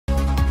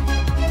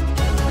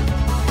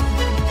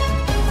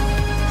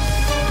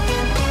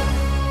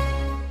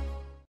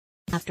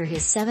after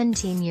his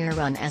 17-year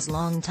run as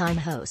longtime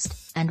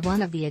host, and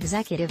one of the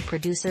executive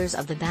producers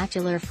of The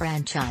Bachelor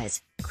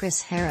franchise,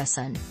 Chris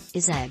Harrison,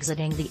 is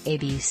exiting the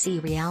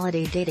ABC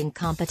reality dating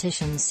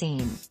competition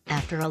scene,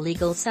 after a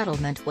legal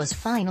settlement was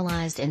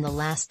finalized in the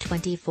last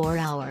 24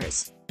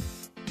 hours.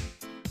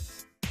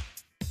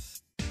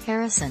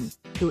 Harrison,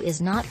 who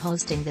is not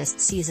hosting this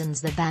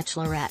season's The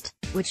Bachelorette,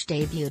 which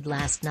debuted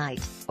last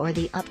night, or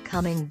the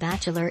upcoming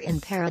Bachelor in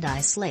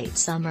Paradise late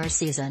summer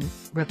season,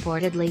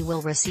 reportedly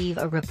will receive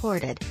a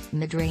reported,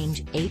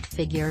 mid-range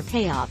 8-figure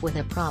payoff with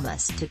a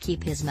promise to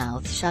keep his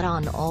mouth shut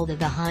on all the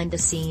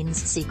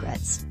behind-the-scenes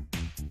secrets.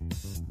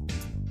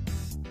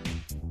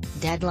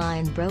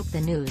 Deadline broke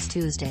the news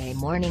Tuesday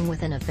morning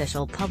with an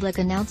official public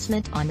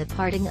announcement on the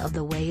parting of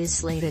the ways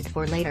slated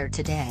for later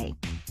today.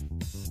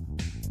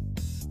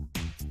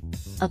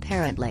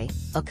 Apparently,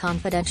 a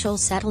confidential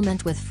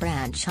settlement with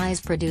franchise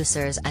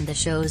producers and the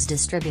show's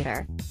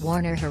distributor,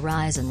 Warner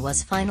Horizon,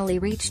 was finally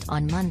reached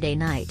on Monday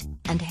night,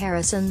 and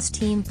Harrison's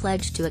team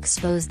pledged to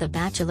expose The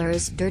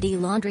Bachelor's dirty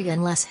laundry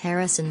unless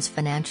Harrison's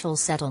financial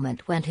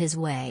settlement went his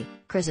way.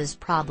 Chris's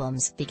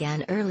problems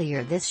began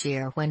earlier this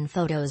year when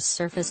photos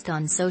surfaced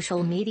on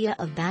social media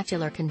of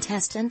Bachelor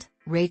contestant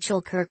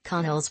Rachel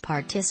Kirkconnell's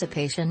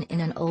participation in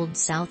an Old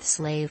South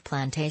slave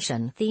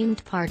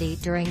plantation-themed party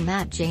during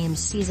Matt James'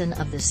 season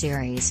of the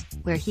series,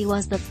 where he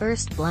was the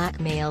first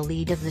black male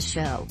lead of the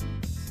show.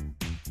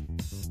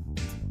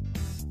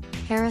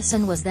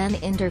 Harrison was then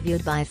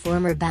interviewed by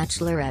former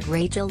Bachelorette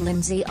Rachel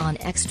Lindsay on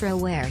Extra,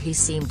 where he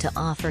seemed to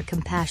offer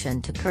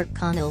compassion to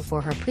Kirkconnell for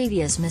her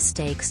previous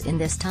mistakes in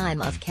this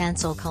time of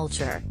cancel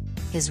culture.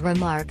 His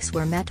remarks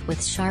were met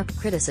with sharp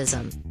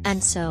criticism,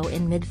 and so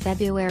in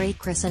mid-February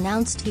Chris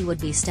announced he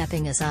would be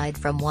stepping aside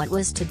from what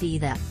was to be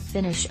the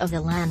finish of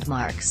the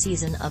landmark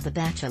season of The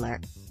Bachelor.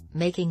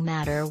 Making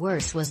matter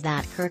worse was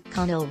that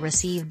Kirkconnell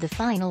received the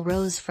final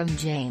rose from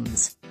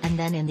James, and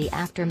then in the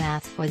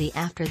aftermath for the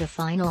After the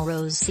Final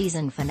Rose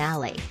season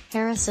finale,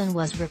 Harrison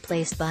was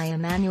replaced by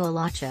Emmanuel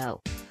Acho,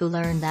 who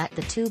learned that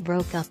the two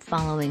broke up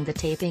following the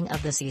taping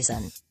of the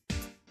season.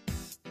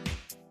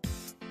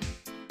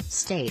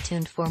 Stay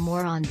tuned for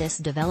more on this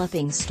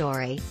developing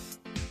story.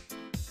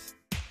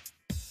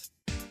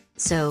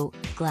 So,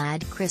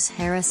 glad Chris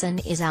Harrison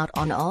is out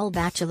on all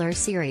Bachelor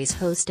series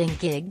hosting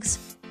gigs?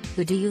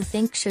 Who do you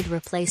think should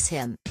replace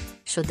him?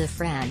 Should the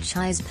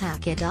franchise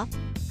pack it up?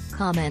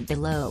 Comment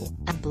below.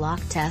 At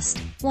Block Test,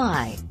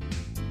 why?